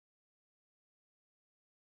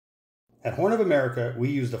At Horn of America, we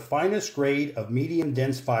use the finest grade of medium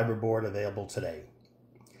dense fiberboard available today.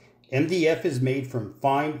 MDF is made from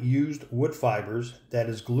fine used wood fibers that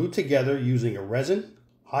is glued together using a resin,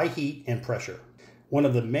 high heat, and pressure. One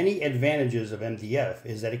of the many advantages of MDF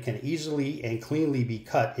is that it can easily and cleanly be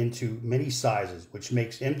cut into many sizes, which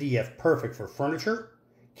makes MDF perfect for furniture,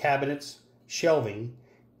 cabinets, shelving,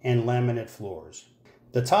 and laminate floors.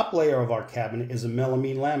 The top layer of our cabinet is a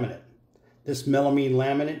melamine laminate. This melamine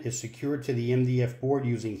laminate is secured to the MDF board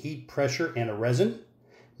using heat, pressure, and a resin,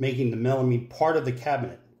 making the melamine part of the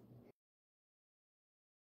cabinet.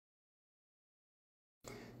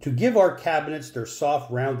 To give our cabinets their soft,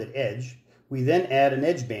 rounded edge, we then add an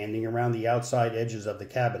edge banding around the outside edges of the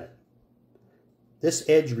cabinet. This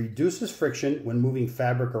edge reduces friction when moving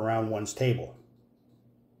fabric around one's table.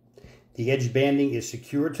 The edge banding is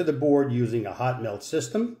secured to the board using a hot melt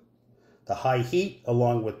system. The high heat,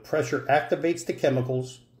 along with pressure, activates the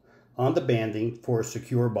chemicals on the banding for a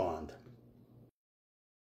secure bond.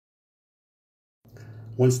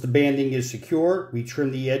 Once the banding is secure, we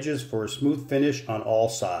trim the edges for a smooth finish on all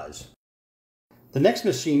sides. The next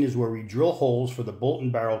machine is where we drill holes for the bolt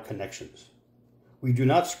and barrel connections. We do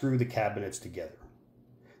not screw the cabinets together.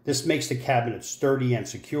 This makes the cabinet sturdy and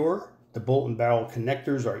secure. The bolt and barrel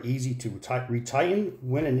connectors are easy to retighten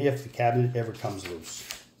when and if the cabinet ever comes loose.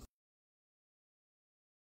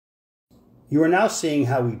 You are now seeing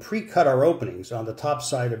how we pre-cut our openings on the top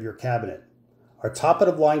side of your cabinet. Our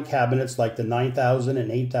top-of-the-line cabinets, like the 9000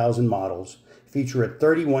 and 8000 models, feature a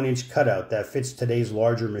 31-inch cutout that fits today's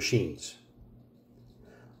larger machines.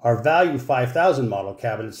 Our value 5000 model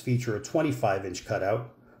cabinets feature a 25-inch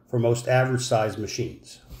cutout for most average-sized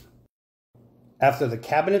machines. After the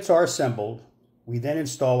cabinets are assembled, we then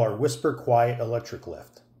install our Whisper Quiet electric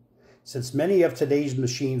lift. Since many of today's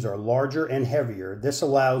machines are larger and heavier, this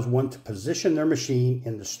allows one to position their machine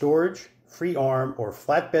in the storage, free arm, or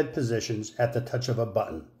flatbed positions at the touch of a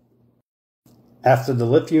button. After the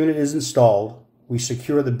lift unit is installed, we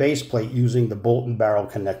secure the base plate using the bolt and barrel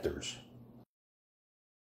connectors.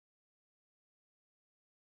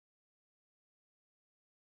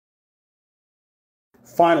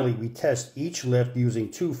 Finally, we test each lift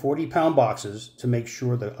using two 40-pound boxes to make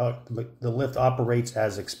sure the lift operates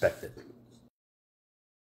as expected.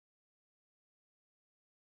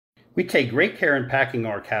 We take great care in packing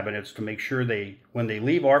our cabinets to make sure when they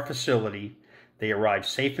leave our facility, they arrive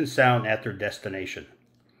safe and sound at their destination.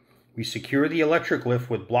 We secure the electric lift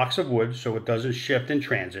with blocks of wood so it doesn't shift in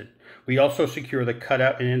transit. We also secure the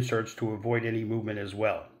cutout and inserts to avoid any movement as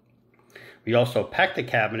well. We also pack the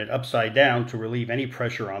cabinet upside down to relieve any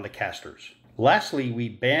pressure on the casters. Lastly, we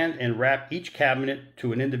band and wrap each cabinet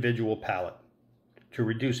to an individual pallet to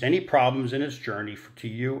reduce any problems in its journey to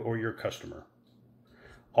you or your customer.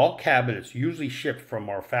 All cabinets usually ship from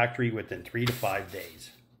our factory within 3 to 5 days.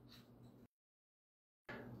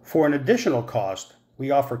 For an additional cost, we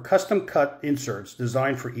offer custom cut inserts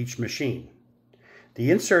designed for each machine. The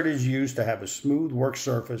insert is used to have a smooth work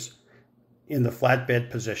surface in the flatbed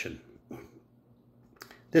position.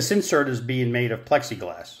 This insert is being made of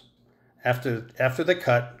plexiglass. After the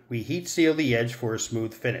cut, we heat seal the edge for a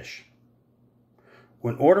smooth finish.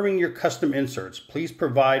 When ordering your custom inserts, please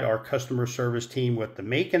provide our customer service team with the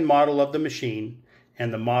make and model of the machine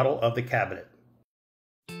and the model of the cabinet.